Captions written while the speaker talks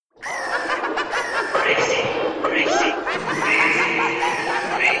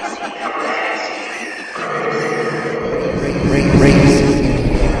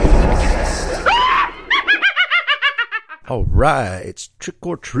right, it's trick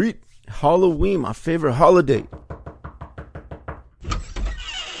or treat. Halloween, my favorite holiday.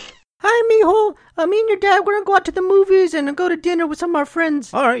 Hi, mijo. Me and your dad, we're gonna go out to the movies and go to dinner with some of our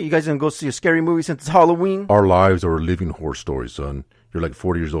friends. All right, you guys gonna go see a scary movie since it's Halloween? Our lives are a living horror story, son. You're like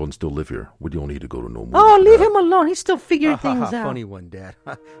 40 years old and still live here. We don't need to go to no movie. Oh, leave him alone. He's still figuring things out. Funny one, Dad.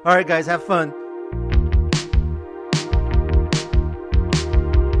 All right, guys, have fun.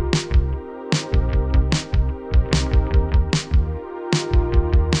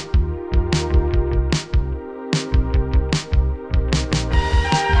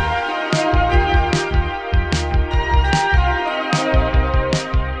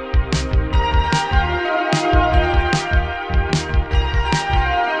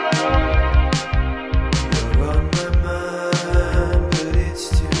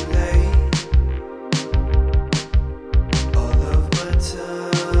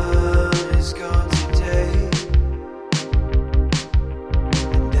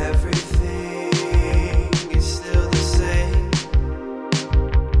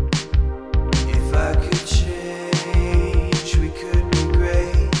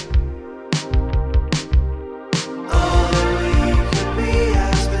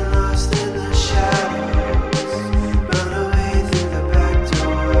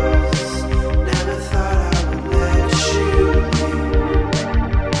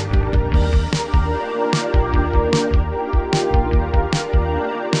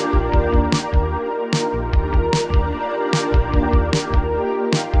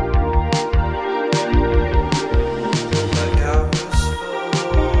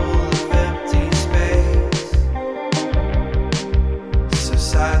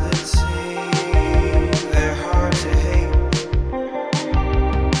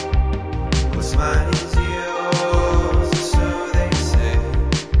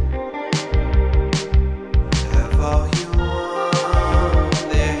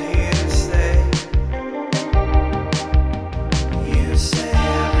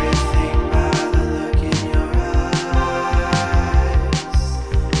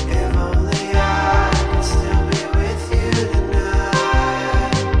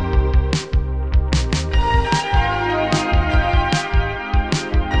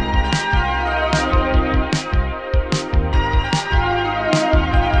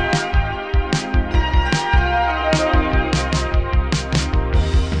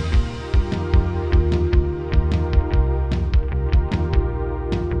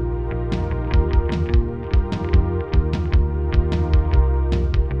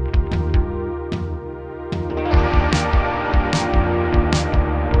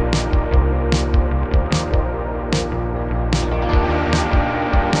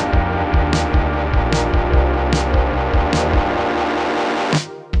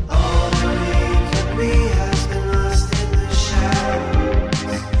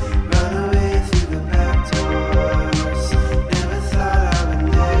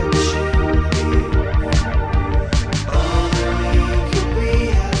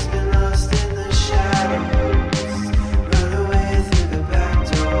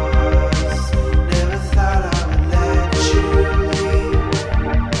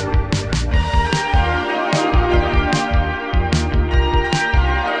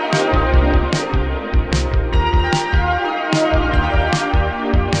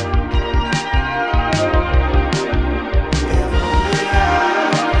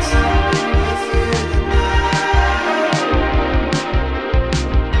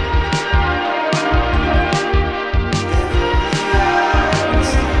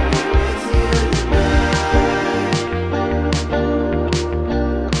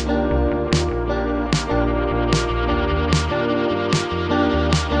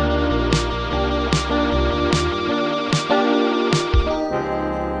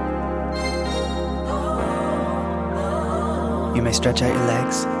 You may stretch out your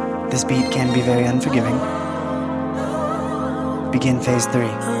legs. This beat can be very unforgiving. Begin phase 3.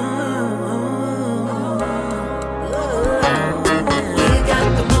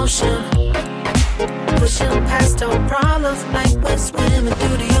 Pushing past our problems like we're swimming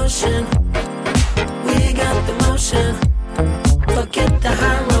through the ocean. We got the motion. Forget the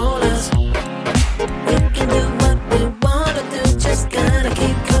high rollers. We can do what we wanna do. Just gotta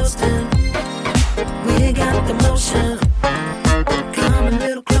keep coasting. We got the motion. Come a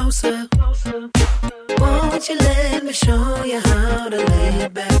little closer. Won't you let me show you how to lay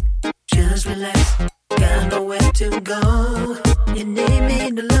it back? Just relax. Got nowhere to go. You need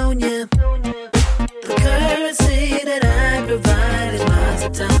me to loan you. The currency that I provide is lots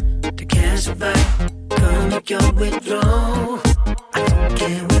of time to cash a vibe. Come make your withdrawal. I don't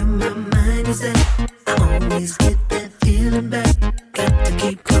care where my mind is at. I always get that feeling back. got to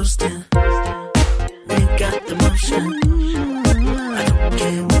keep coasting. We got the motion. I don't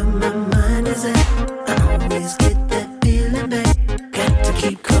care where my mind is at. I always get that feeling back. Got to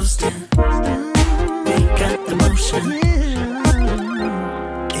keep coasting. We got the motion.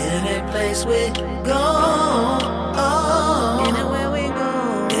 Any place we go, anywhere we go,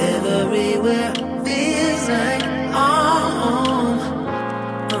 everywhere feels like home.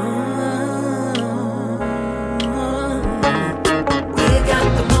 We got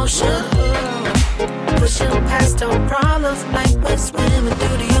the motion. Pushing past our problems like we're swimming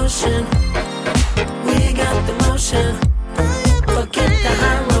through the ocean. We got the motion. Forget the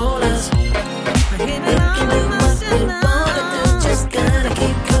high rollers. We can do what we wanna do. Just gotta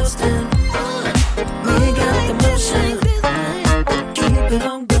keep coasting. We got the motion. Keep it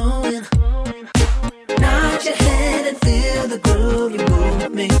on going. Nod your head and feel the groove. You move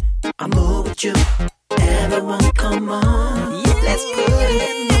with me, I move with you. Everyone come on, let's put it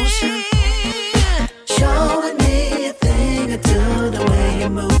in motion. Showing me a thing or two, the way you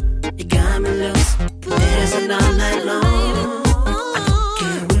move, you got me loose. Dancing all night long. I don't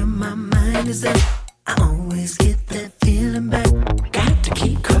care where my mind is at. I always get that feeling back. Got to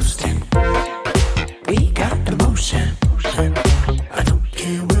keep coasting. We got the motion. I don't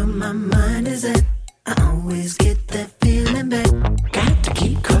care where my mind is at. I always get that feeling back. Got to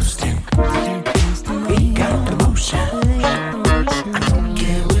keep coasting. We got the motion. I don't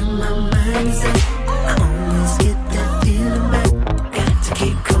care where my mind is at. I always get that feeling back. Got to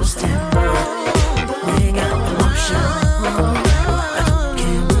keep coasting. We got the motion. I don't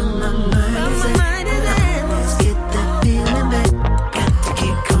care where my mind is at. I always get that feeling back. Got to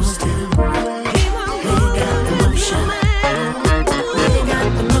keep coasting. We got the motion. We got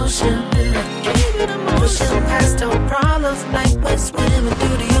the motion. Pushing past our problems like we're swimming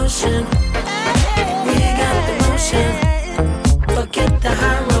through the ocean. We got the motion. Forget the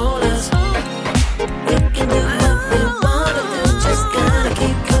high rollers. We can do what we wanna do. Just gotta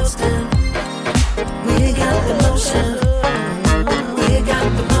keep coasting. We got the motion. We got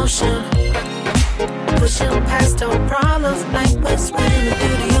the motion. Pushing past our problems like we're swimming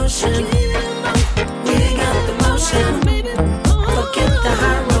through the ocean. We got the motion. Forget the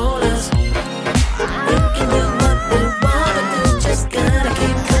high rollers. We can do what we wanna do. Just gotta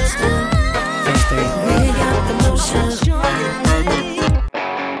keep coasting.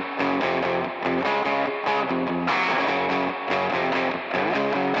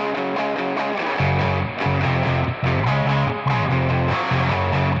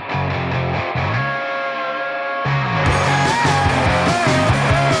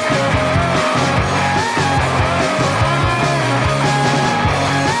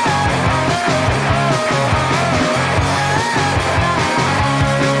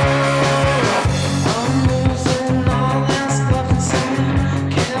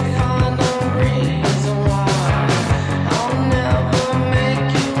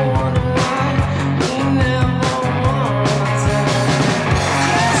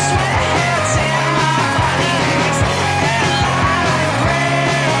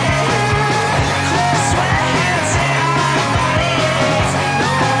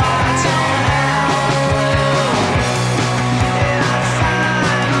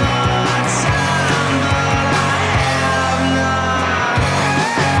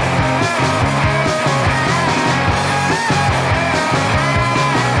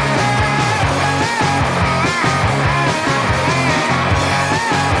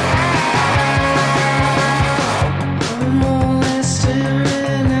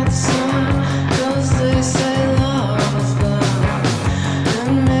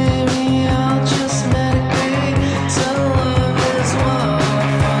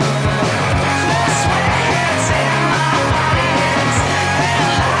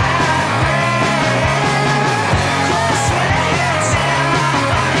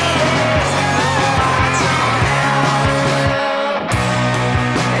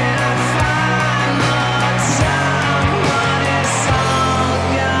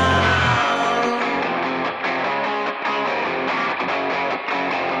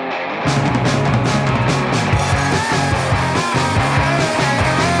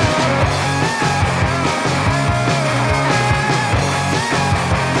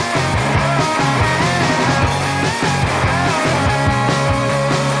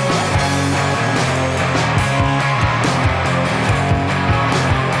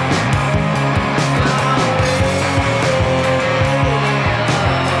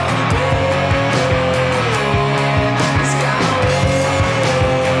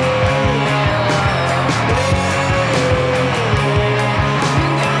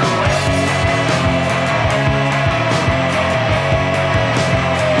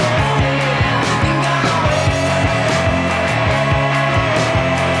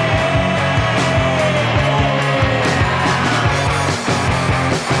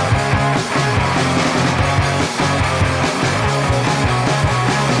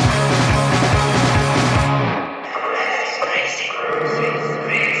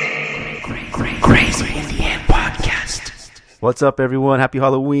 What's up, everyone? Happy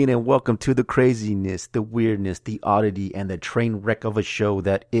Halloween and welcome to the craziness, the weirdness, the oddity, and the train wreck of a show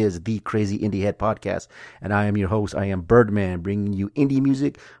that is the Crazy Indie Head Podcast. And I am your host. I am Birdman, bringing you indie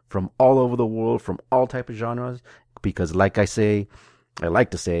music from all over the world, from all type of genres. Because like I like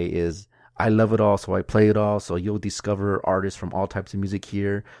to say is I love it all, so I play it all. So you'll discover artists from all types of music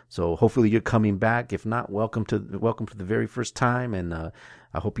here. So hopefully you're coming back. If not, welcome for the very first time. And I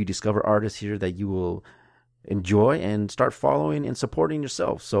hope you discover artists here that you will enjoy and start following and supporting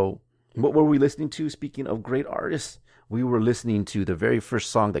yourself. So what were we listening to? Speaking of great artists, we were listening to the very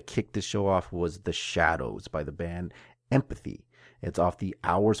first song that kicked this show off was The Shadows by the band Empathy. It's off the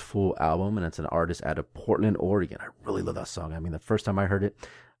Hours Full album, and it's an artist out of Portland, Oregon. I really love that song. I mean, the first time I heard it,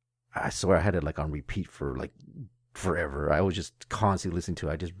 I swear I had it like on repeat for like forever. I was just constantly listening to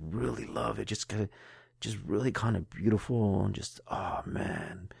it. I just really love it. Just really kind of beautiful and just, oh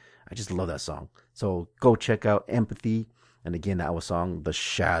man, I just love that song. So go check out Empathy. And again, that was song The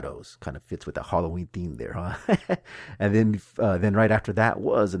Shadows. Kind of fits with the Halloween theme there, huh? And then right after that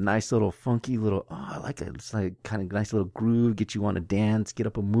was a nice little funky little, I like it. It's like kind of nice little groove, get you on a dance, get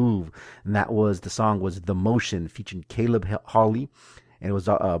up a move. And the song was The Motion, featuring Caleb Hawley. And it was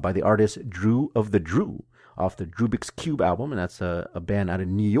by the artist Drew of the Drew off the Rubik's Cube album. And that's a band out of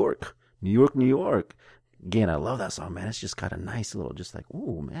New York. New York. Again, I love that song, man. It's just got a nice little, just like,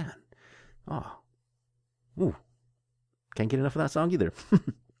 ooh, man. Oh, ooh. Can't get enough of that song either.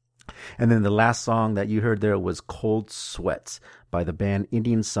 And then the last song that you heard there was Cold Sweats by the band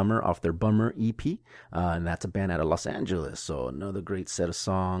Indian Summer off their Bummer EP. And that's a band out of Los Angeles. So another great set of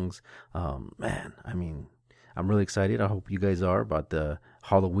songs. Man, I mean, I'm really excited. I hope you guys are about the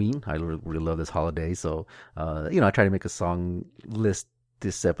Halloween. I really love this holiday. So, I try to make a song list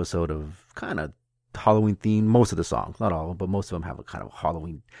this episode of kind of Halloween theme. Most of the songs, not all of them, but most of them have a kind of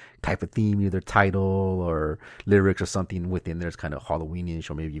Halloween type of theme, either title or lyrics or something within there's kind of Halloweenish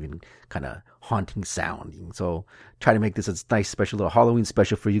or maybe even kind of haunting sounding. So try to make this a nice special little Halloween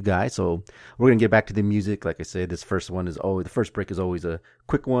special for you guys. So we're going to get back to the music. Like I said, the first break is always a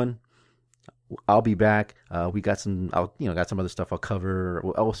quick one. I'll be back. We got some other stuff I'll cover.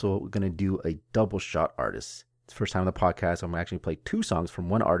 We're also going to do a double shot artist. It's the first time on the podcast. I'm actually play two songs from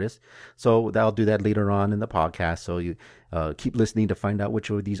one artist. So I'll do that later on in the podcast. So you keep listening to find out which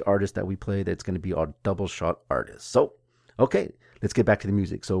of these artists that we play that's going to be our double shot artists. So, okay, let's get back to the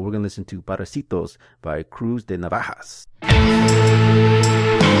music. So we're going to listen to Parásitos by Cruz de Navajas.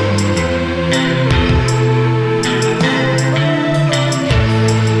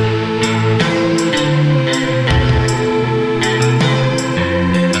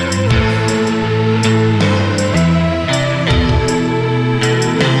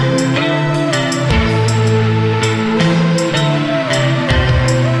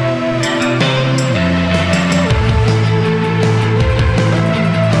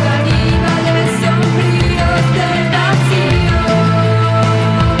 Caníbales sombríos del vacío.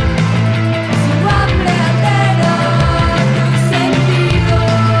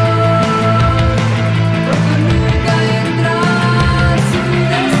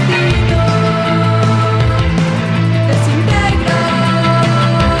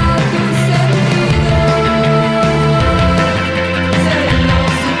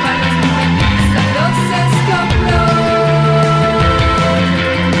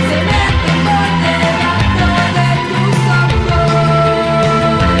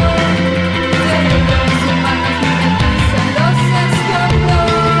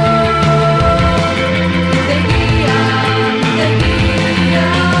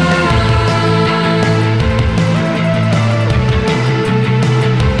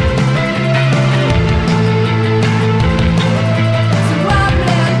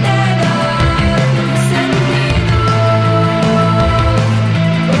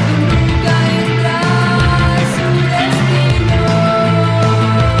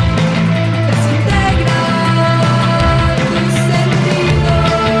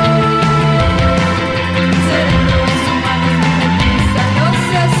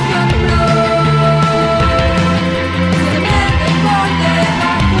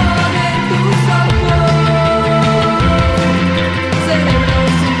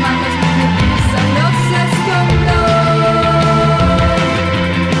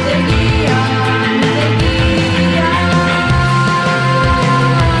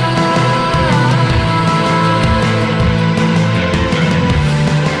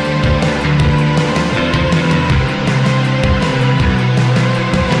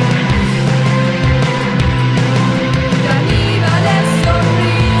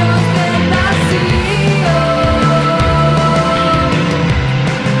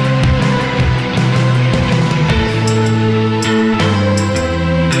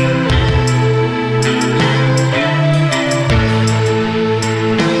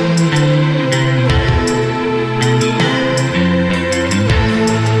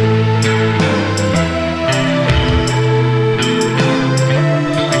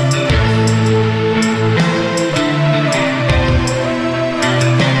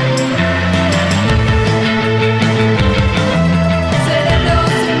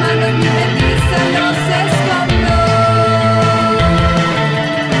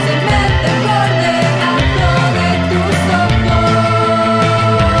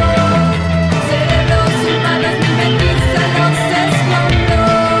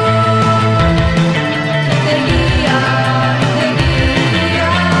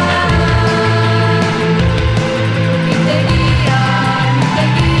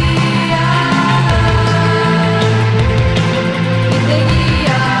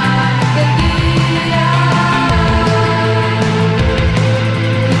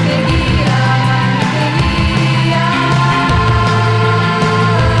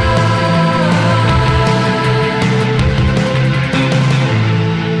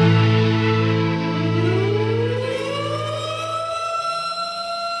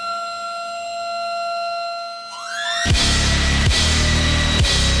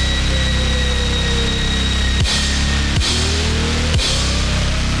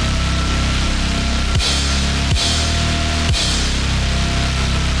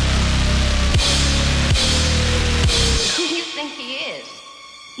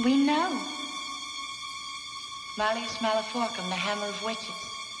 We know. Malleus Maleficarum, the hammer of witches.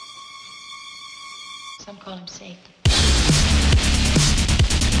 Some call him Satan.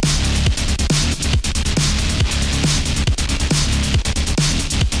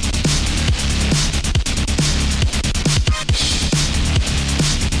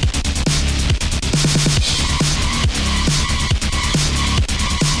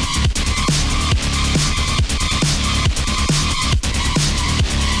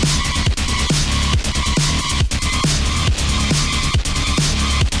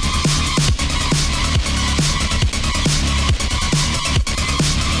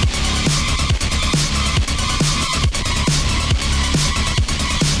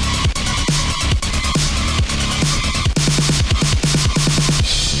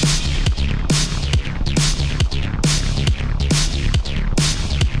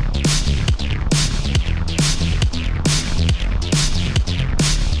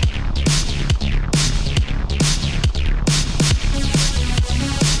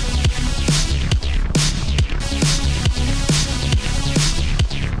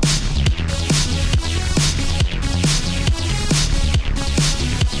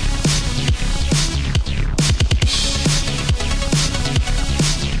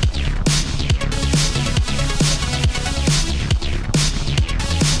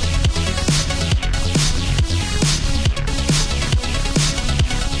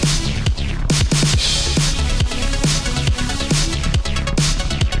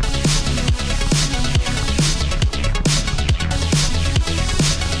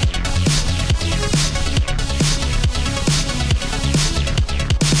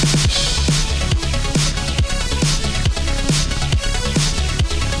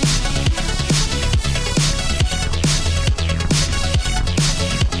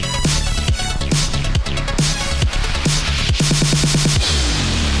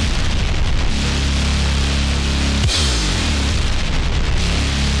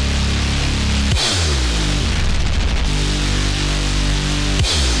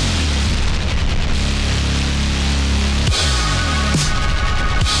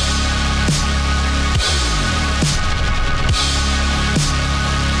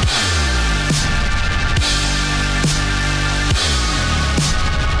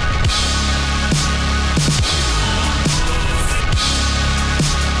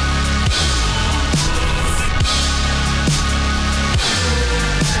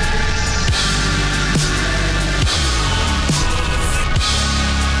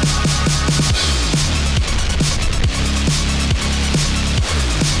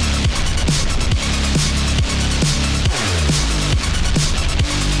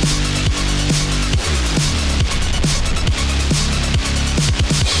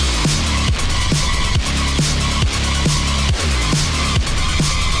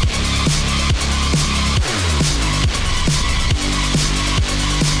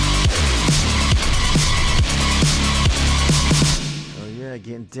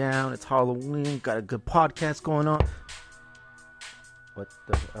 Getting down. It's Halloween. Got a good podcast going on. What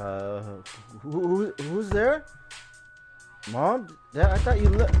the? Who's there? Mom? Dad? I thought you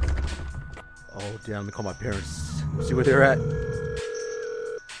left. Oh, damn. Let me call my parents. See where they're at.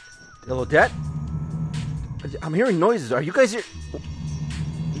 Hello, Dad? I'm hearing noises. Are you guys here?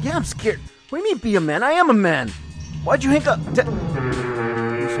 Yeah, I'm scared. What do you mean be a man? I am a man. Why'd you hang up?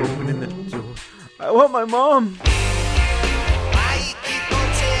 Who's opening the door? I want my mom.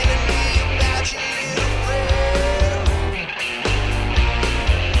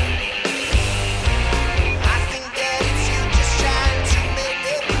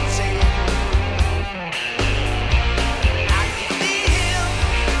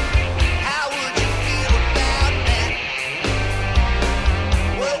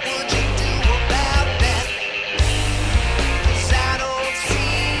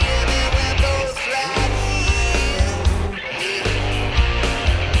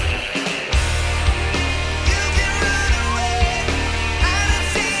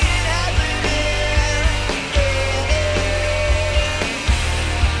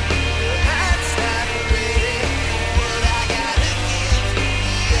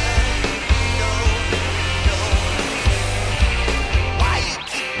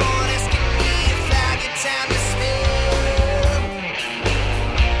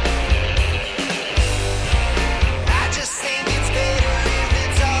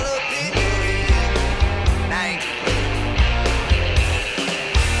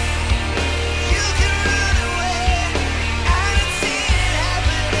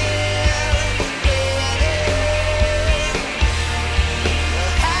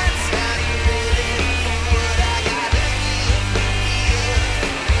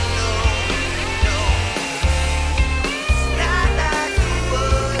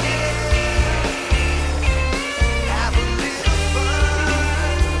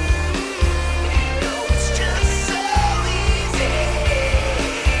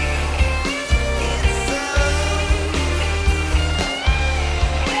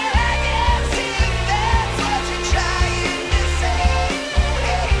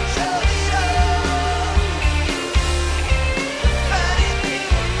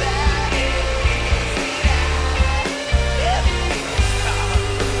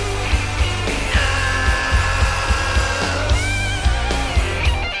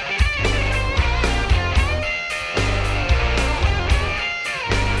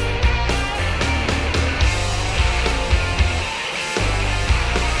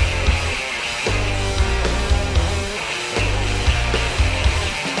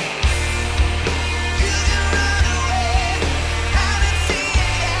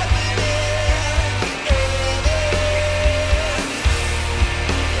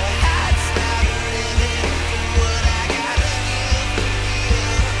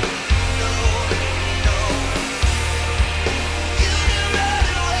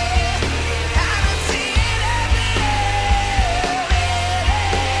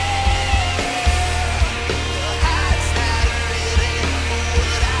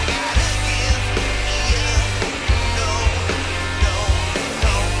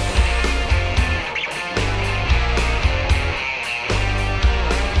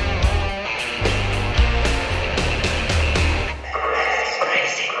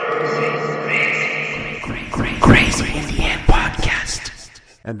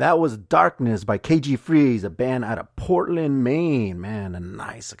 And that was Darkness by KG Freeze, a band out of Portland, Maine. Man,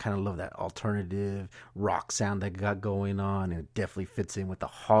 I kind of love that alternative rock sound they got going on. And it definitely fits in with the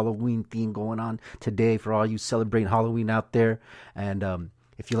Halloween theme going on today for all you celebrating Halloween out there. And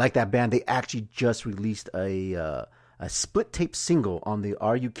if you like that band, they actually just released a split tape single on the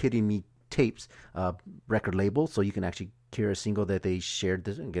Are You Kidding Me tapes record label. So you can actually hear a single that they shared.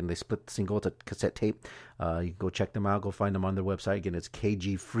 Again, they split the single. It's a cassette tape. You can go check them out. Go find them on their website. Again, it's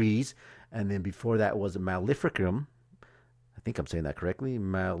KG Freeze. And then before that was Maleficarum. I think I'm saying that correctly.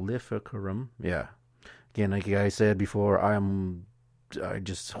 Maleficarum. Yeah. Again, like I said before, I'm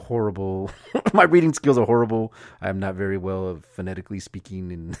just horrible. My reading skills are horrible. I'm not very well of phonetically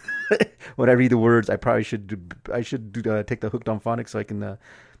speaking. And when I read the words, I probably should take the Hooked on Phonics so I can,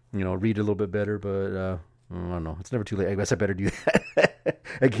 read a little bit better. But I don't know. It's never too late. I guess I better do that.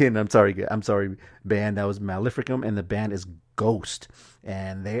 Again, I'm sorry, band. That was Maleficum, and the band is Ghost.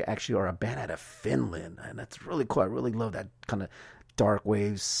 And they actually are a band out of Finland. And that's really cool. I really love that kind of dark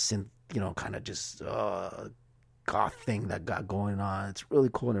wave synth, kind of just goth thing that got going on. It's really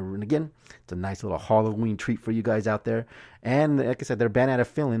cool. And again, it's a nice little Halloween treat for you guys out there. And like I said, they're a band out of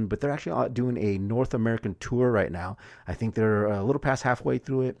Finland, but they're actually doing a North American tour right now. I think they're a little past halfway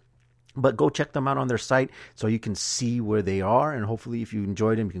through it. But go check them out on their site so you can see where they are. And hopefully if you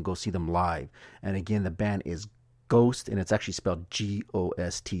enjoyed them, you can go see them live. And again, the band is Ghost, and it's actually spelled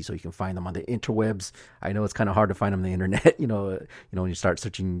G-O-S-T. So you can find them on the interwebs. I know it's kind of hard to find them on the internet. When you start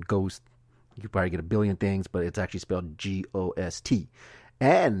searching Ghost, you probably get a billion things, but it's actually spelled G-O-S-T.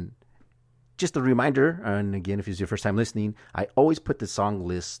 And just a reminder, and again, if it's your first time listening, I always put the song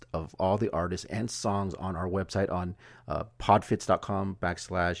list of all the artists and songs on our website on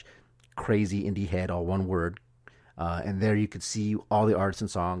podfits.com/Crazy Indie Head, all one word. And there you can see all the artists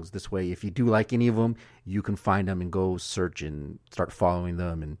and songs. This way, if you do like any of them, you can find them and go search and start following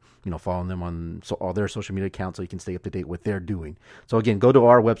them and, following them on all their social media accounts so you can stay up to date with what they're doing. So again, go to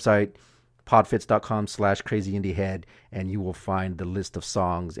our website, podfits.com/Crazy Indie Head, and you will find the list of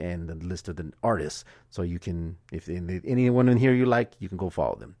songs and the list of the artists. So you can, if anyone in here you like, you can go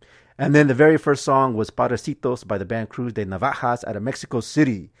follow them. And then the very first song was Parasitos by the band Cruz de Navajas out of Mexico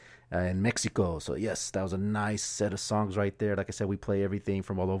City. In Mexico. So yes, that was a nice set of songs right there. Like I said, we play everything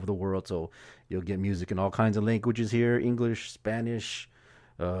from all over the world, so you'll get music in all kinds of languages here: English, Spanish,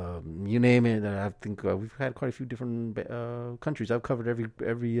 you name it. I think we've had quite a few different countries. I've covered every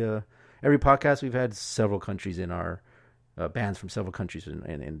podcast. We've had several countries in our bands from several countries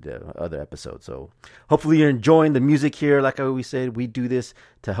in other episodes. So hopefully you're enjoying the music here. Like I always said, we do this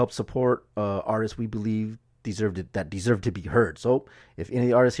to help support artists we believe deserve to be heard. So if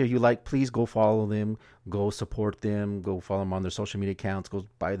any artists here you like, please go follow them, go support them, go follow them on their social media accounts, go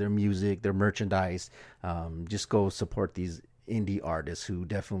buy their music, their merchandise. Just go support these indie artists who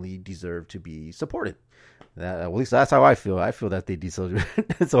definitely deserve to be supported. At least that's how I feel. I feel that they deserve.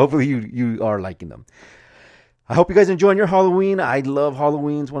 So hopefully you are liking them. I hope you guys enjoying your Halloween. I love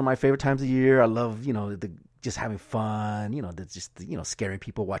Halloween. It's one of my favorite times of the year. I love, just having fun, that's just, scaring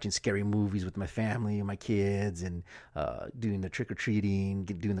people, watching scary movies with my family and my kids, and doing the trick-or-treating,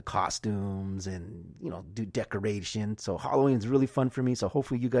 doing the costumes, and, do decoration. So Halloween is really fun for me. So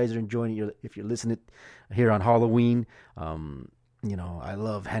hopefully you guys are enjoying it if you're listening here on Halloween. I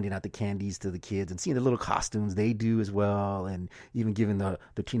love handing out the candies to the kids and seeing the little costumes they do as well, and even giving the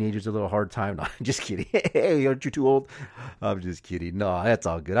teenagers a little hard time. No, I'm just kidding. Hey, aren't you too old? I'm just kidding. No, that's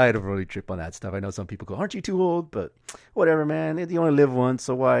all good. I don't really trip on that stuff. I know some people go, aren't you too old? But whatever, man. You only live once,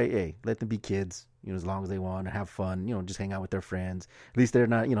 so why? Hey, let them be kids. As long as they want to have fun. Just hang out with their friends. At least they're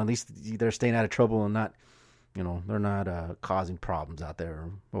not. At least they're staying out of trouble and not. They're not causing problems out there.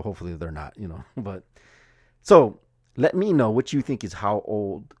 Well, hopefully they're not. But so. Let me know what you think is how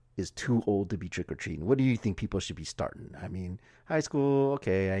old is too old to be trick-or-treating. What do you think people should be starting? I mean, high school,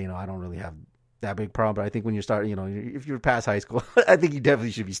 okay, I don't really have that big problem, but I think when you start, if you're past high school, I think you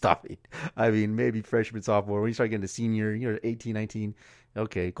definitely should be stopping. I mean, maybe freshman, sophomore, when you start getting to senior, you're 18, 19,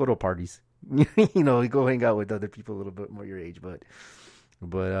 okay, go to parties. Go hang out with other people a little bit more your age, but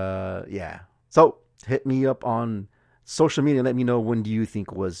yeah. So hit me up on social media, let me know when do you think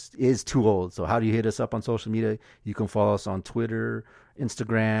is too old. So how do you hit us up on social media? You can follow us on Twitter,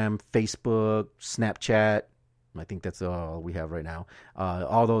 Instagram, Facebook, Snapchat. I think that's all we have right now.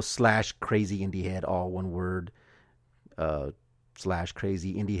 All those /Crazy Indie Head, all one word,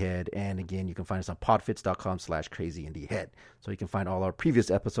 /Crazy Indie Head. And again, you can find us on podfits.com/Crazy Indie Head. So you can find all our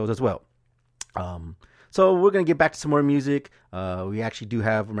previous episodes as well. So we're going to get back to some more music. We actually do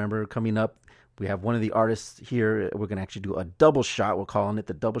have, remember, coming up, we have one of the artists here. We're going to actually do a double shot. We're calling it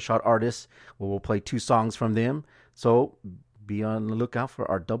the Double Shot Artists, where we'll play 2 songs from them. So be on the lookout for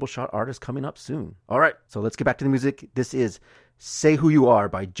our double shot artist coming up soon. All right, so let's get back to the music. This is Say Who You Are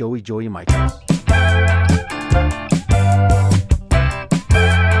by Joey Michaels.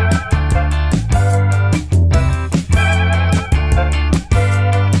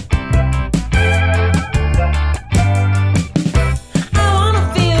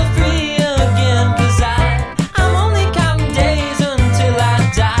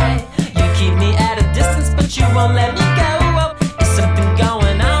 Won't let me go. Is something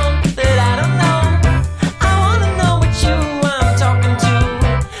going on that I don't know? I wanna know what I'm talking to.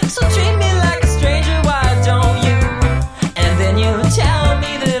 So treat me like a stranger, why don't you? And then you tell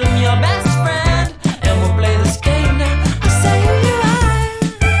me that I'm your best friend, and we'll play this game now. I say who you are.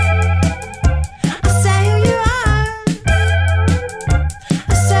 I say who you are.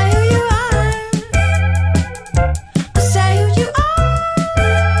 I say who you are. I say who you are.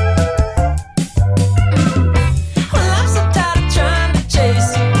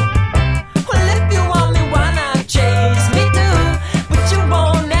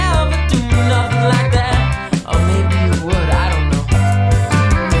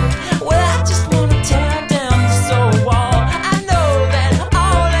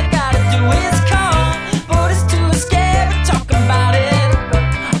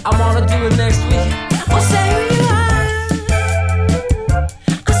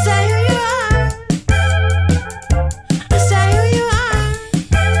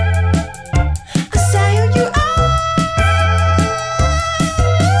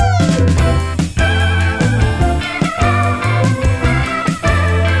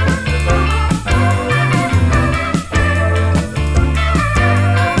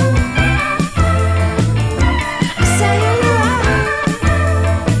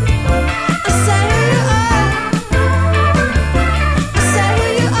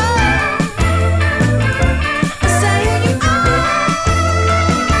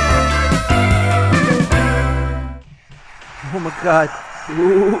 Oh my God,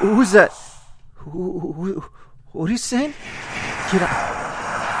 who's that? What are you saying? Get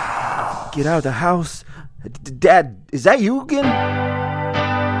out of the house. Dad, is that you again?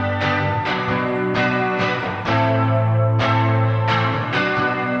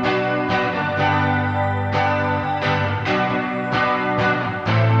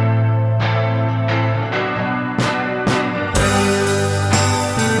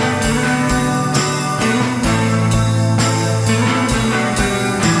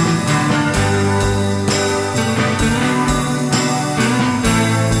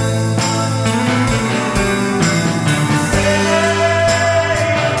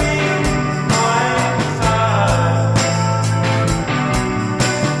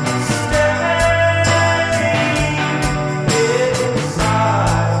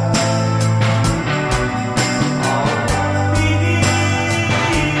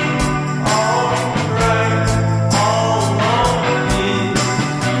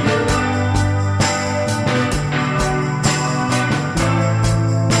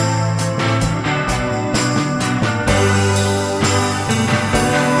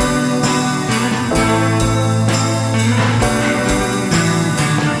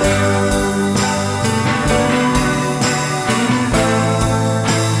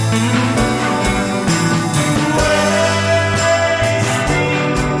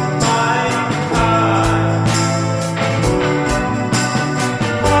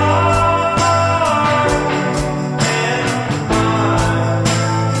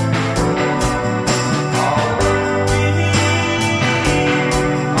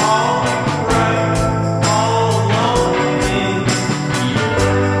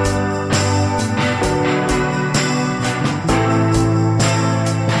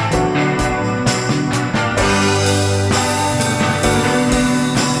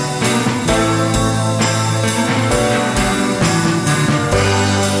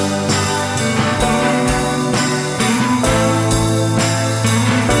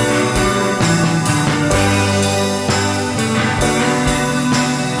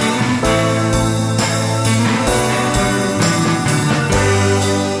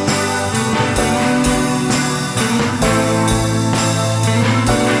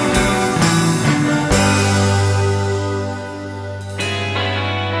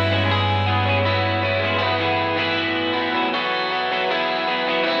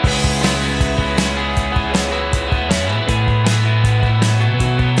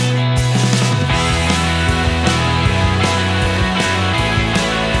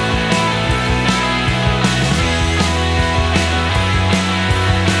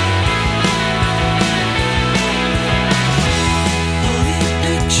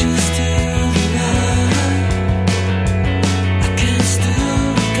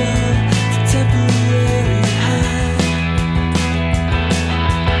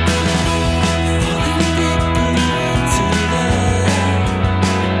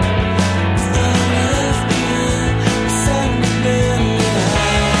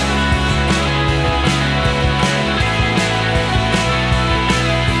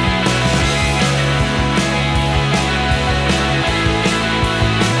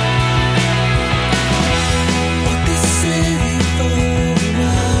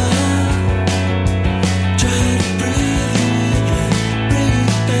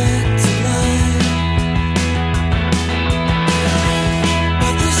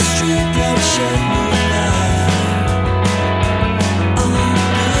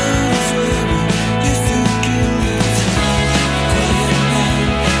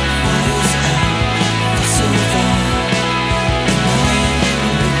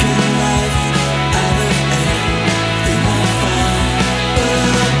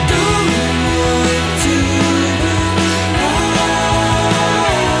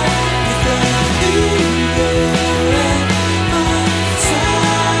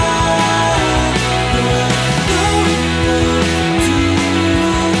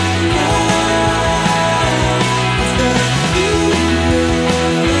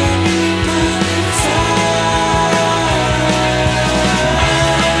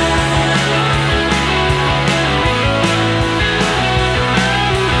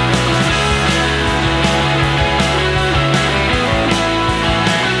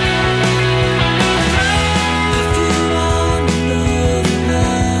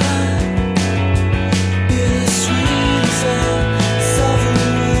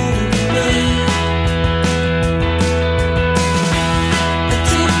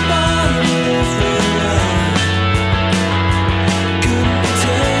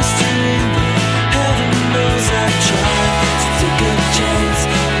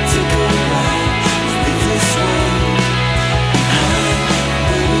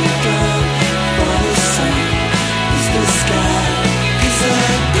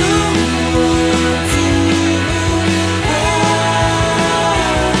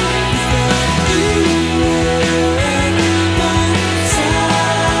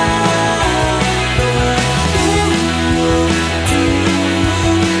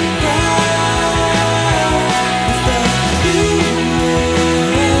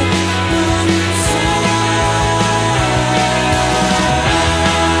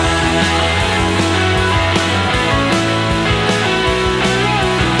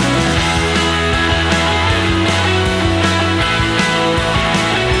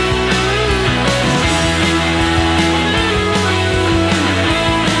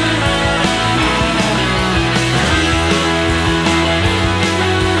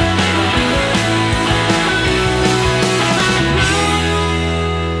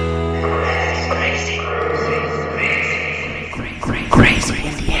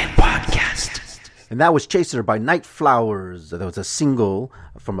 that was Chaser by Night Flowers. That was a single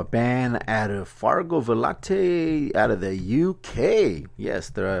from a band out of Fargo Velate out of the UK. Yes,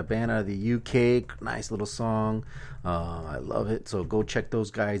 they're a band out of the UK. Nice little song. I love it. So go check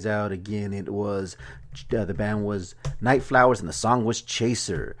those guys out. Again, it was the band was Night Flowers and the song was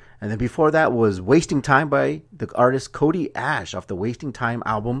Chaser. And then before that was Wasting Time by the artist Cody Ash off the Wasting Time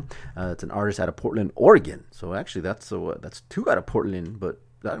album. It's an artist out of Portland, Oregon. So actually that's two out of Portland, but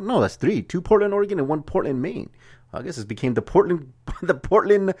no, that's three. Two Portland, Oregon, and one Portland, Maine. I guess it became the Portland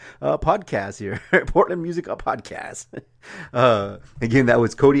podcast here. Portland Music Podcast. Again, that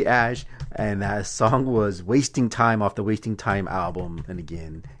was Cody Ash, and that song was Wasting Time off the Wasting Time album. And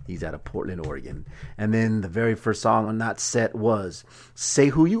again, he's out of Portland, Oregon. And then the very first song on that set was Say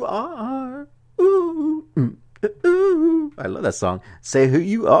Who You Are. Ooh, ooh. I love that song. Say Who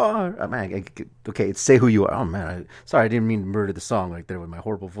You Are. Oh, man, okay, it's Say Who You Are. Oh, man. Sorry, I didn't mean to murder the song right there with my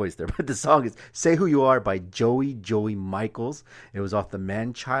horrible voice there. But the song is Say Who You Are by Joey Michaels. It was off the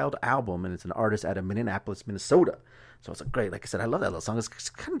Man-Child album, and it's an artist out of Minneapolis, Minnesota. So it's a great, like I said, I love that little song. It's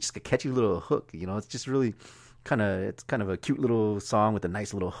kind of just a catchy little hook. You know, it's just really it's kind of a cute little song with a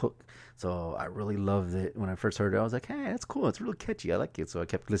nice little hook. So I really loved it. When I first heard it, I was like, hey, that's cool. It's really catchy. I like it. So I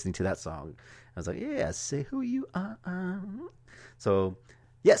kept listening to that song. I was like, yeah, say who you are. So,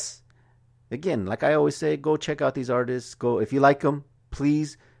 yes. Again, like I always say, go check out these artists. Go, if you like them,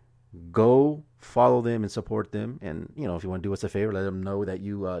 please go follow them and support them. And, you know, if you want to do us a favor, let them know that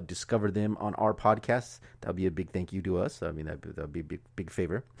you discovered them on our podcast. That would be a big thank you to us. I mean, that would be a big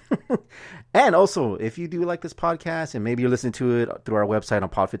favor. And also, if you do like this podcast and maybe you're listening to it through our website on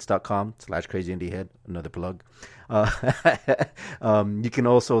podfits.com/crazyindiehead, another plug. You can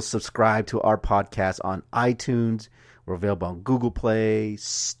also subscribe to our podcast on iTunes. We're available on Google Play,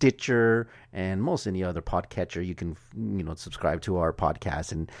 Stitcher, and most any other podcatcher. You can, subscribe to our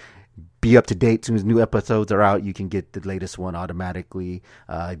podcast and be up to date. As soon as new episodes are out, you can get the latest one automatically.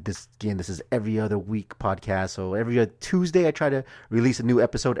 This is every other week podcast. So every other Tuesday, I try to release a new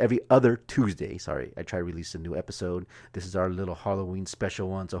episode. Every other Tuesday, I try to release a new episode. This is our little Halloween special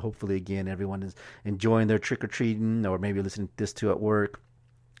one. So hopefully, again, everyone is enjoying their trick-or-treating, or maybe listening to this too at work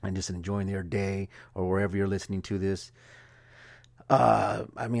and just enjoying their day or wherever you're listening to this. I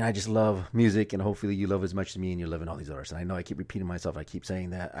just love music, and hopefully you love as much as me and you're loving all these artists. And I know I keep repeating myself. I keep saying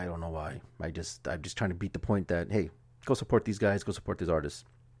that. I don't know why. I'm just trying to beat the point that, hey, go support these guys. Go support these artists.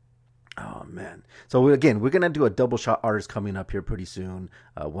 Oh, man. So, again, we're going to do a double shot artist coming up here pretty soon.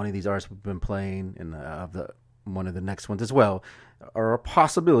 One of these artists we've been playing, and one of the next ones as well, are a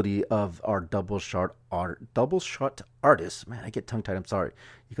possibility of our double shot artists. Man, I get tongue-tied. I'm sorry.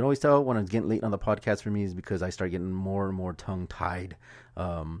 You can always tell when I'm getting late on the podcast for me is because I start getting more and more tongue-tied.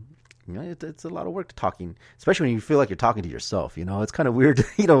 It's a lot of work talking, especially when you feel like you're talking to yourself. It's kind of weird,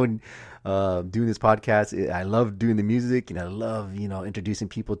 when doing this podcast. I love doing the music, and I love, introducing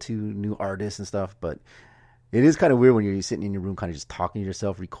people to new artists and stuff, but it is kind of weird when you're sitting in your room kind of just talking to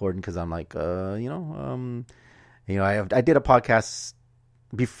yourself, recording, because I'm like, I did a podcast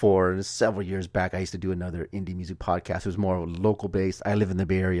before, several years back. I used to do another indie music podcast. It was more local based. I live in the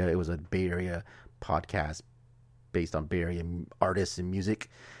Bay Area. It was a Bay Area podcast based on Bay Area artists and music.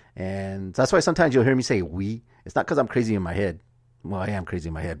 And that's why sometimes you'll hear me say we. It's not because I'm crazy in my head. Well, I am crazy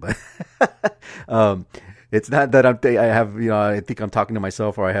in my head, but it's not that I think I'm talking to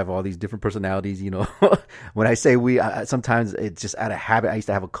myself, or I have all these different personalities. When I say we, sometimes it's just out of habit. I used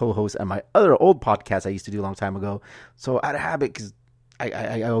to have a co-host at my other old podcast I used to do a long time ago. So out of habit, because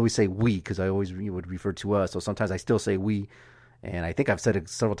I always say we, because I always would refer to us. So sometimes I still say we. And I think I've said it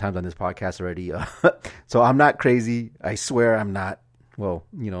several times on this podcast already. So I'm not crazy. I swear I'm not. Well,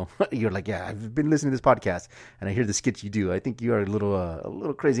 you're like, yeah, I've been listening to this podcast, and I hear the skits you do. I think you are a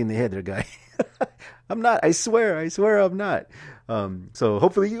little crazy in the head there, guy. I'm not. I swear I'm not. So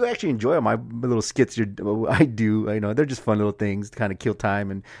hopefully you actually enjoy my little skits I do. I know they're just fun little things to kind of kill time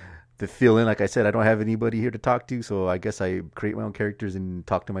and to fill in. Like I said, I don't have anybody here to talk to, so I guess I create my own characters and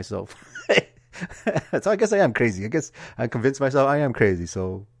talk to myself. So I guess I am crazy. I guess I convinced myself I am crazy.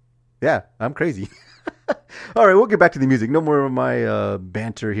 So yeah, I'm crazy. All right, we'll get back to the music. No more of my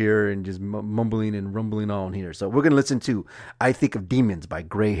banter here and just mumbling and rumbling on here. So we're going to listen to I Think of Demons by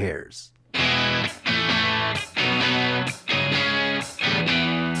Gray Hairs.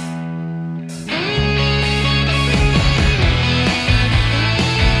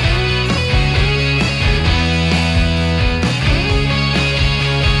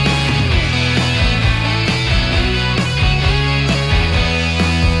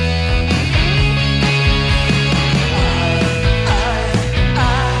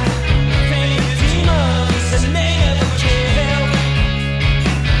 Demons, and they never care.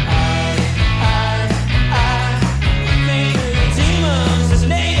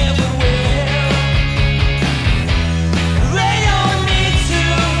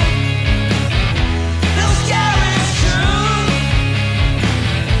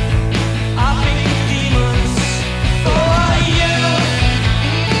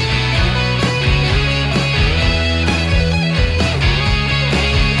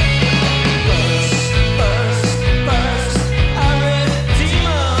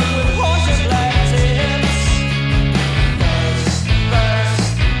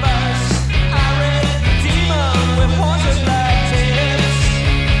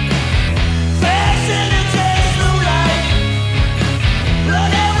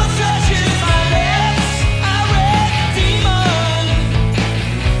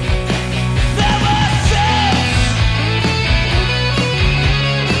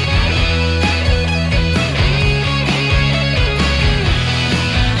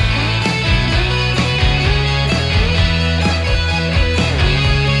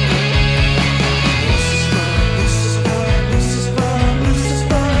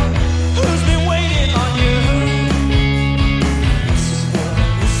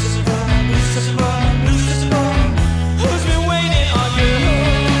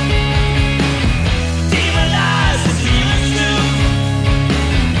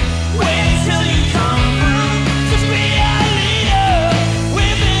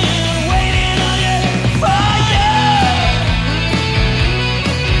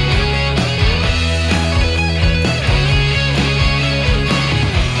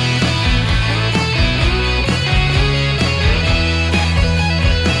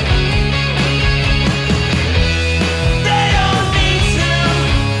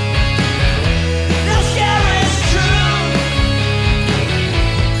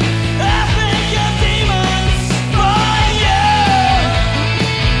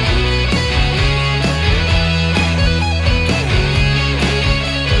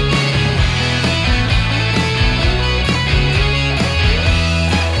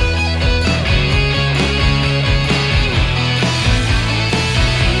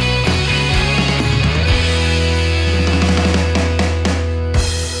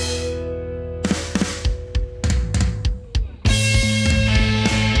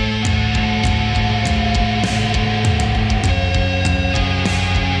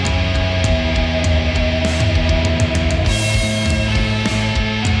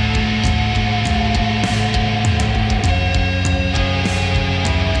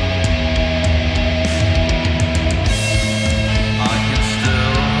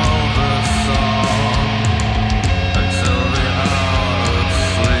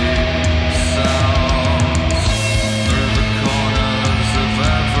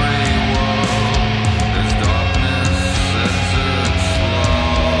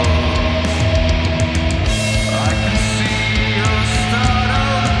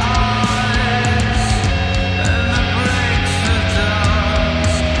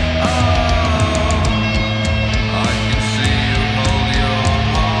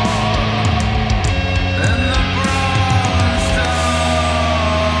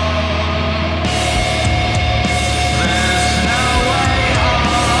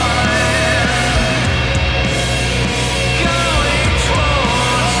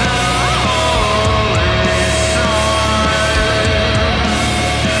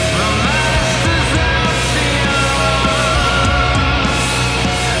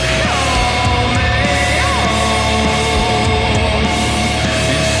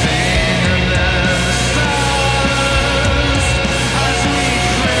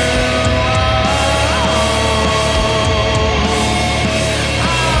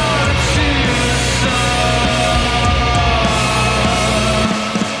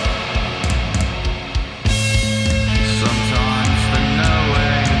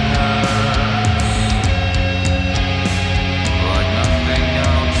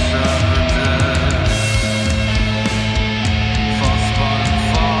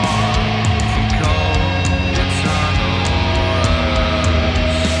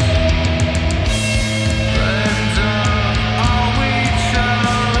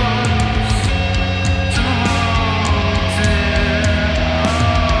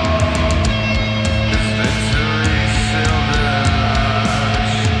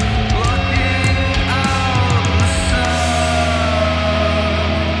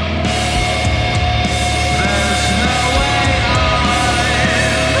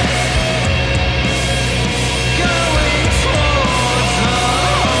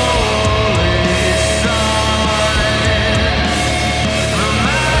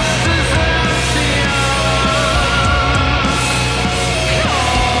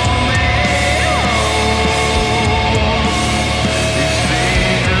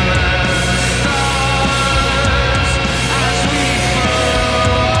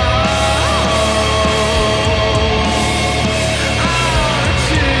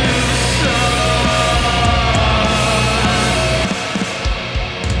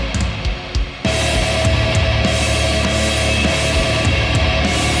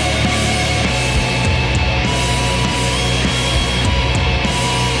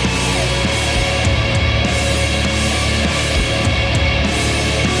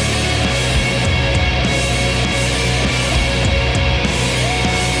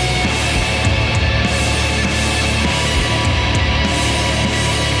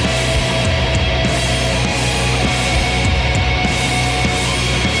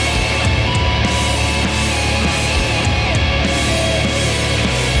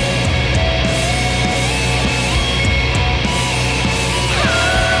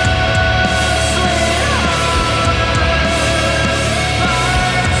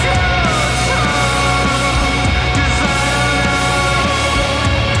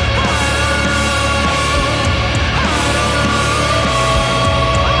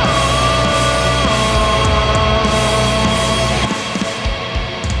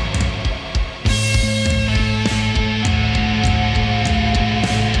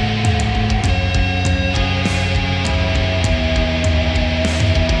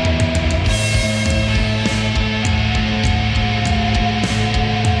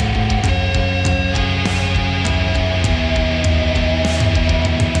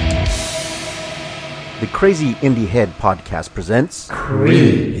 The Crazy Indie Head podcast presents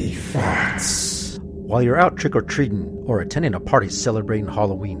Creepy Facts. While you're out trick-or-treating or attending a party celebrating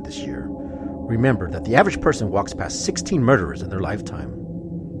Halloween this year, remember that the average person walks past 16 murderers in their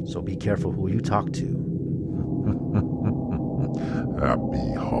lifetime. So be careful who you talk to. Happy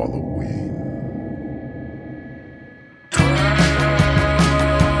Halloween.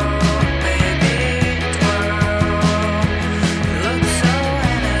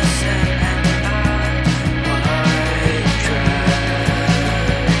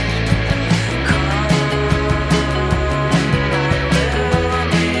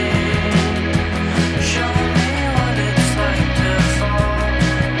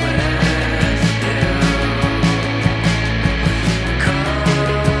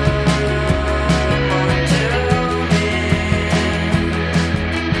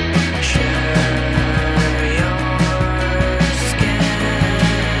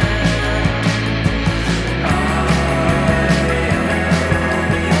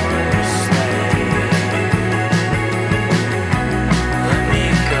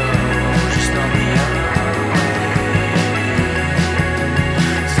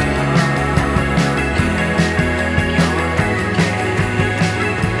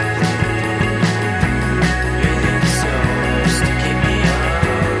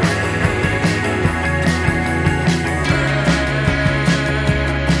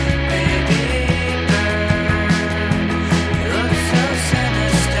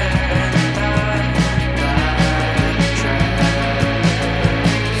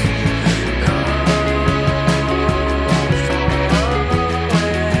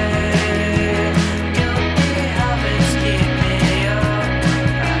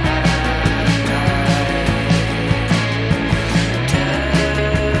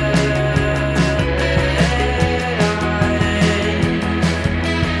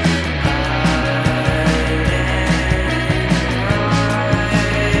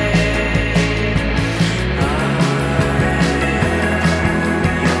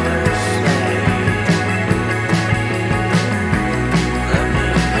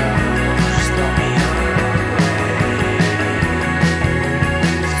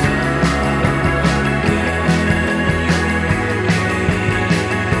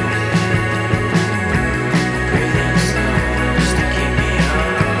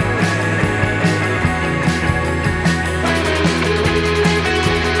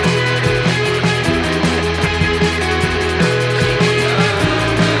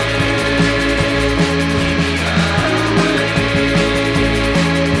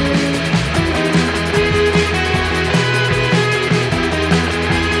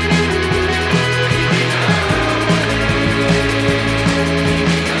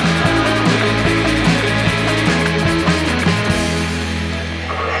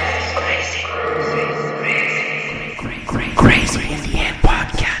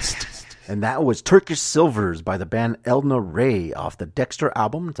 And that was Turkish Silvers by the band Elna Ray off the Dexter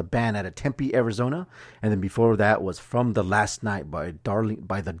album. It's a band out of Tempe, Arizona. And then before that was From the Last Night by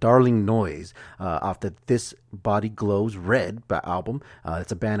the Darling Noise off the This Body Glows Red album.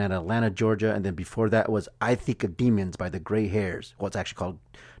 It's a band out of Atlanta, Georgia. And then before that was I Think of Demons by the Gray Hairs. Well, it's actually called,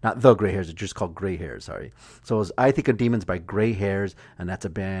 not the Gray Hairs, it's just called Gray Hairs, sorry. So it was I Think of Demons by Gray Hairs, and that's a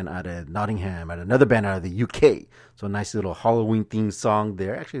band out of Nottingham, and another band out of the UK. So a nice little Halloween themed song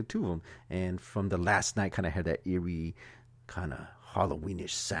there, actually two of them. And From the Last Night kind of had that eerie, kind of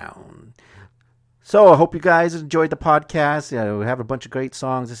Halloweenish sound. So I hope you guys enjoyed the podcast. We have a bunch of great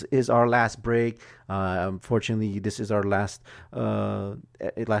songs. This is our last break. Unfortunately, this is our last time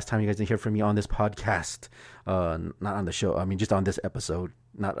you guys can hear from me on this podcast. Not on the show. I mean, just on this episode.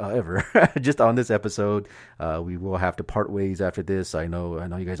 Not ever. Just on this episode. We will have to part ways after this. I know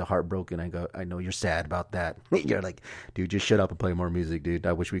you guys are heartbroken. I know you're sad about that. You're like, dude, just shut up and play more music, dude.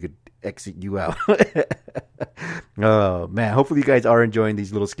 I wish we could exit you out. Oh man, hopefully you guys are enjoying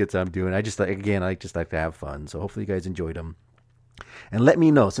these little skits I'm doing. I just like to have fun. So hopefully you guys enjoyed them. And let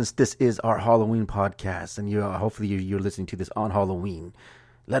me know, since this is our Halloween podcast, and hopefully you're listening to this on Halloween.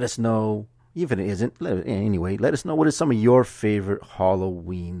 Let us know, even if it isn't. Let us know what is some of your favorite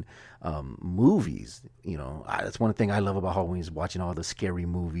Halloween movies. That's one thing I love about Halloween is watching all the scary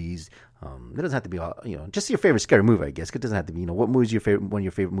movies. It doesn't have to be all, just your favorite scary movie, I guess. It doesn't have to be, what movie is one of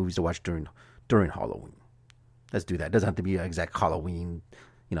your favorite movies to watch during Halloween. Let's do that. It doesn't have to be an exact Halloween,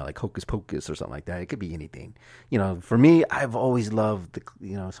 like Hocus Pocus or something like that. It could be anything. For me, I've always loved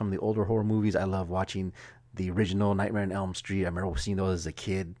some of the older horror movies. I love watching the original Nightmare on Elm Street. I remember seeing those as a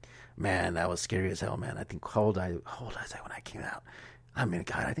kid. Man, that was scary as hell, man. I think how old was I when I came out? I mean,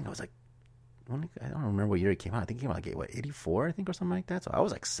 God, I think I was like, I don't remember what year it came out. I think it came out like 84, I think, or something like that. So I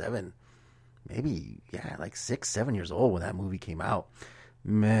was like 7. maybe, like 6, 7 years old when that movie came out.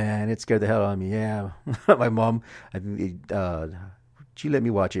 Man, it scared the hell out of me. Yeah, my mom, I think, she let me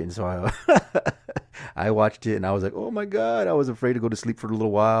watch it, and so I watched it, and I was like, oh my God, I was afraid to go to sleep for a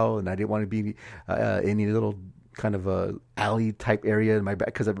little while, and I didn't want to be any little kind of alley type area in my back,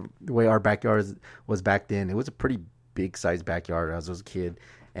 because the way our backyard was back then, it was a pretty big sized backyard as I was a kid.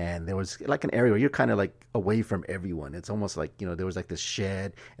 And there was like an area where you're kind of like away from everyone. It's almost like, there was like this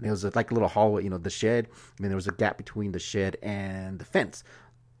shed, and it was like a little hallway, the shed, and then there was a gap between the shed and the fence.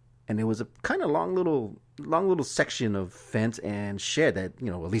 And it was a kind of long little section of fence and shed that,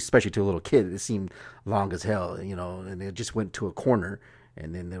 at least especially to a little kid, it seemed long as hell, and it just went to a corner.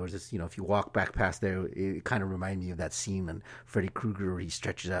 And then there was this, if you walk back past there, it kind of reminded me of that scene when Freddy Krueger, he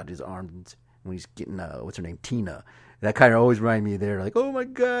stretches out his arms when he's getting, what's her name, Tina. That kind of always reminded me there, like, oh my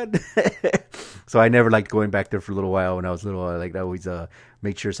God. So I never liked going back there for a little while when I was little. I always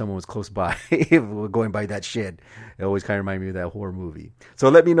made sure someone was close by going by that shed. It always kind of reminded me of that horror movie. So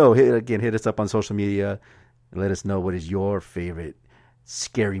let me know. Hit us up on social media and let us know what is your favorite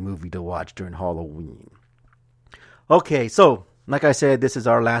scary movie to watch during Halloween. Okay, so like I said, this is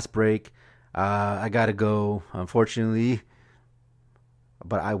our last break. I got to go, unfortunately.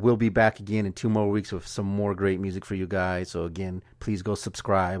 But I will be back again in 2 more weeks with some more great music for you guys. So again, please go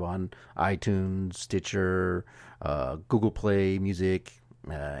subscribe on iTunes, Stitcher, Google Play Music,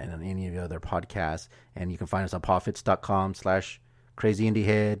 and on any of the other podcasts. And you can find us on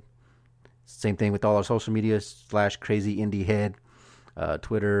poffits.com/crazyindiehead. Same thing with all our social media /crazyindiehead,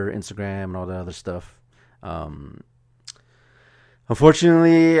 Twitter, Instagram, and all that other stuff.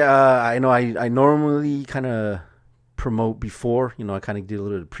 Unfortunately, I know I normally kind of promote before, I kind of did a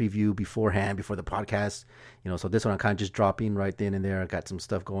little preview beforehand before the podcast, so this one I'm kind of just dropping right then and there. I got some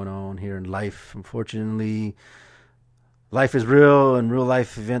stuff going on here in life. Unfortunately, life is real and real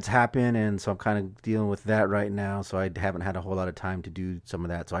life events happen, and so I'm kind of dealing with that right now, so I haven't had a whole lot of time to do some of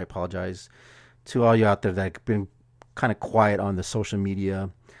that. So I apologize to all you out there that have been kind of quiet on the social media.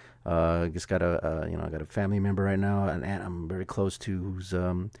 I just got I got a family member right now, an aunt I'm very close to, who's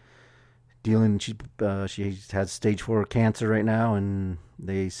dealing. She has stage 4 cancer right now, and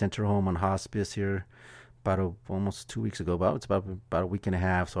they sent her home on hospice here almost 2 weeks ago. It's about a week and a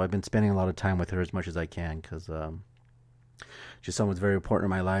half. So I've been spending a lot of time with her as much as I can, because she's someone's very important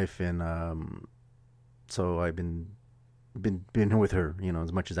in my life, and so I've been with her,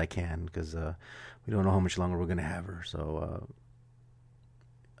 as much as I can, because we don't know how much longer we're gonna have her. So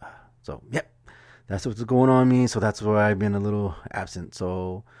yep, that's what's going on with me. So that's why I've been a little absent.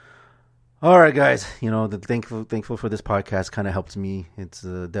 So. All right, guys. Thankful for this podcast. Kind of helps me. It's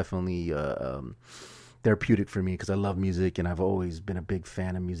definitely therapeutic for me, because I love music, and I've always been a big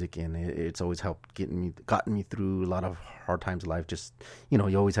fan of music, and it's always helped gotten me through a lot of hard times in life. Just you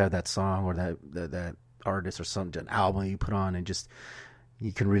always have that song or that artist or something, an album you put on, and just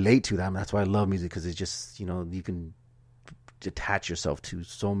you can relate to them. That's why I love music, because it's just you can attach yourself to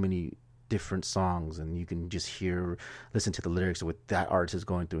so many different songs, and you can just listen to the lyrics of what that artist is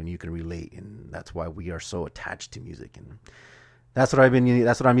going through, and you can relate. And that's why we are so attached to music, and that's what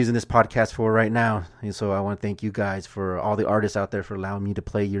I'm using this podcast for right now. And so I want to thank you guys, for all the artists out there, for allowing me to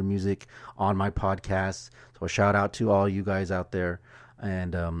play your music on my podcast. So a shout out to all you guys out there,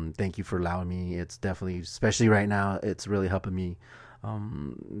 and thank you for allowing me. It's definitely, especially right now, it's really helping me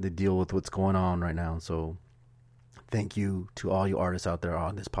to deal with what's going on right now. So thank you to all you artists out there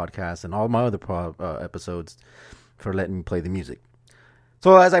on this podcast and all my other episodes for letting me play the music.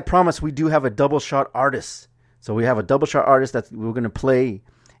 So as I promised, we do have a double shot artist. So we have a double shot artist that we're going to play.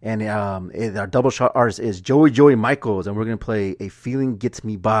 And our double shot artist is Joey Michaels. And we're going to play A Feeling Gets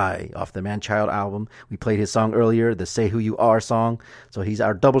Me By off the Man-Child album. We played his song earlier, the Say Who You Are song. So he's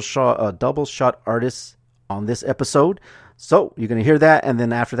our double shot artist on this episode. So you're going to hear that, and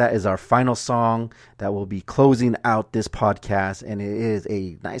then after that is our final song that will be closing out this podcast, and it is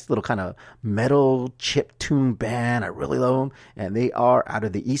a nice little kind of metal chip tune band. I really love them, and they are out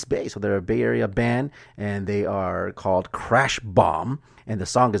of the East Bay, so they're a Bay Area band, and they are called Crash Bomb, and the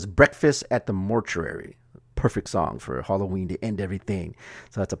song is Breakfast at the Mortuary. Perfect song for Halloween to end everything.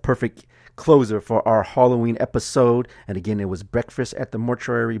 So that's a perfect closer for our Halloween episode. And again, it was Breakfast at the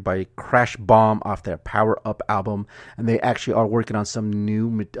Mortuary by Crash Bomb off their Power Up album. And they actually are working on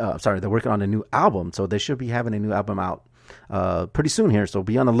they're working on a new album. So they should be having a new album out pretty soon here. So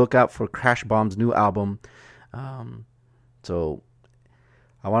be on the lookout for Crash Bomb's new album. So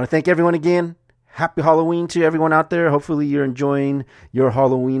I want to thank everyone again. Happy Halloween to everyone out there. Hopefully you're enjoying your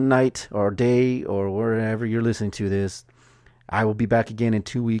Halloween night or day or wherever you're listening to this. I will be back again in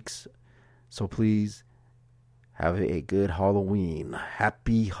 2 weeks. So please Have a good Halloween.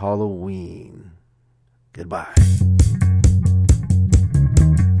 Happy Halloween. Goodbye.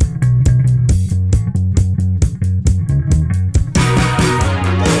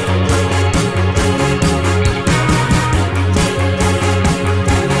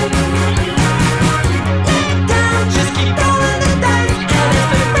 Just keep rolling the dice, and it's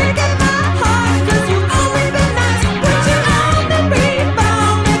been breaking my heart. 'Cause you always been nice, put you on the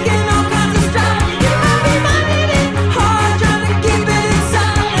rebound, making all kinds of strife. You might be finding it hard, trying to keep it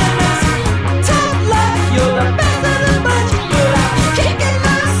inside. And it's tough luck, you're the best of the bunch. But I'd be kicking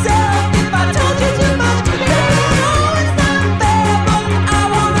myself if I told you too much. Baby, I know it's not fair, but I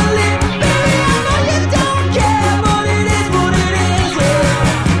wanna live. Baby, I know you don't care, but it is what it is.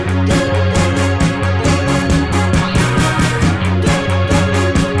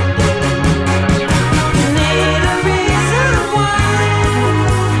 You need a reason why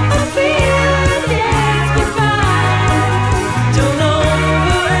I feel gets me by. Don't overanalyze.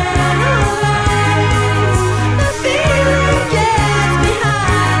 The feeling gets me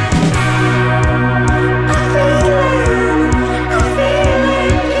high. I feel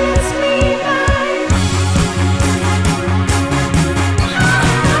it gets me by.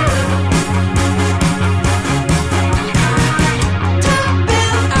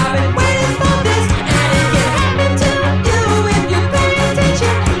 I've been waiting for this, and it can happen to you if you pay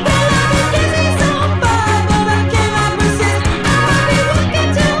attention. Well, I've been chasing so far, but I cannot resist. I've been working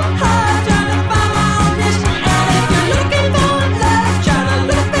too hard, trying to find my own niche. And if you're looking for love, try to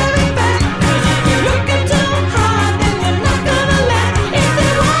look very fast. 'Cause if you're looking too hard, then you're not gonna last. If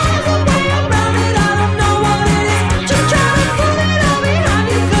there was a way around it, I don't know what it is. Just try to put it all behind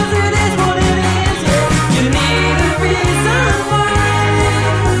you, 'cause it is what it is. You need a reason why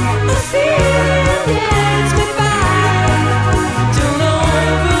I feel gets me by. Don't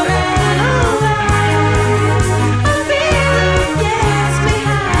overanalyze. I feel gets me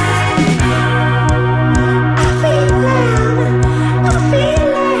high. I feel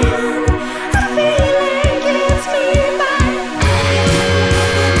gets me by.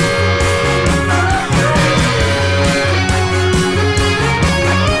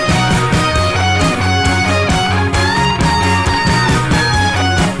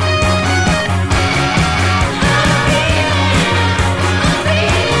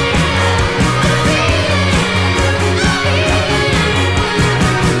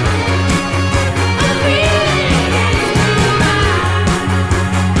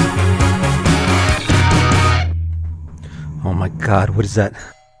 Oh my God, what is that?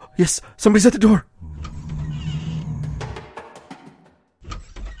 Yes, somebody's at the door.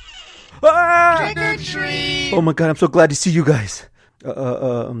 Ah! Trick or treat. Oh my God, I'm so glad to see you guys.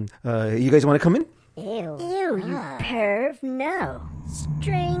 You guys want to come in? Ew, you perv. No.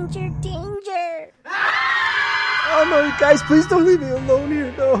 Stranger danger. Oh no, you guys, please don't leave me alone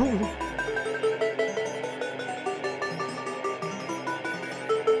here. No.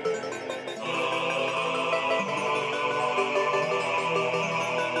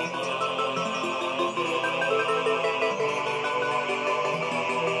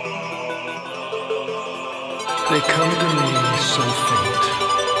 They come to me so faint,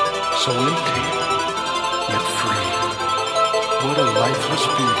 so empty, yet free. What a lifeless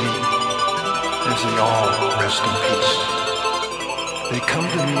beauty, as they all rest in peace. They come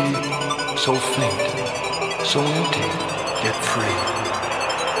to me so faint, so empty, yet free.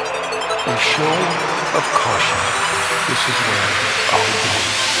 A show of caution, this is where I'll be.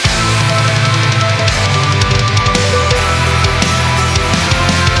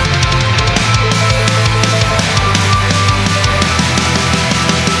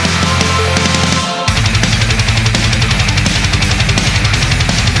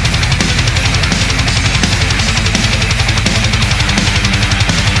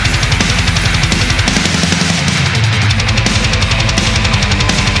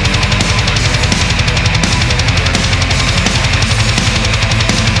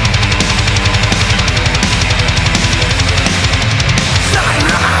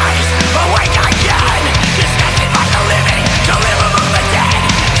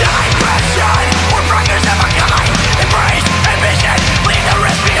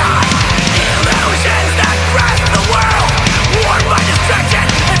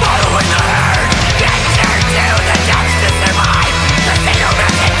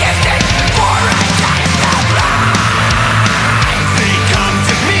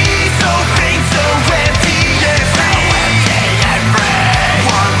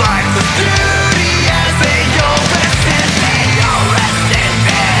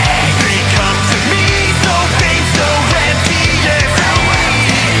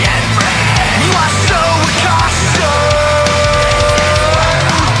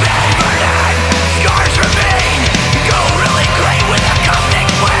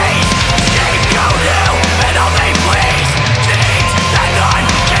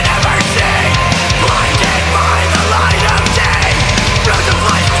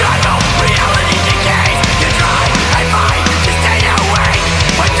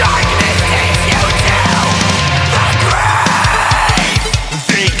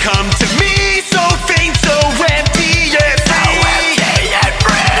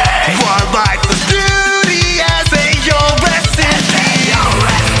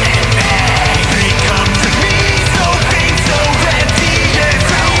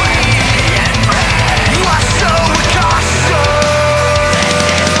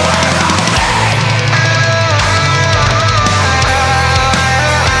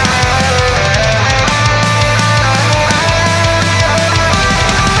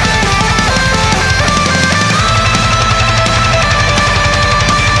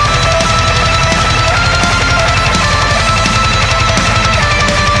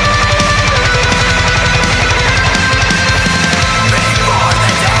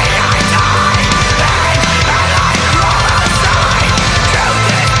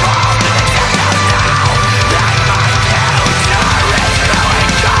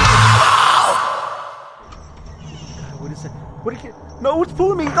 What are you? No, it's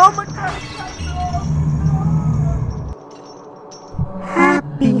pulling me. Oh my god!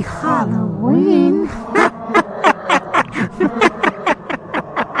 Happy Halloween.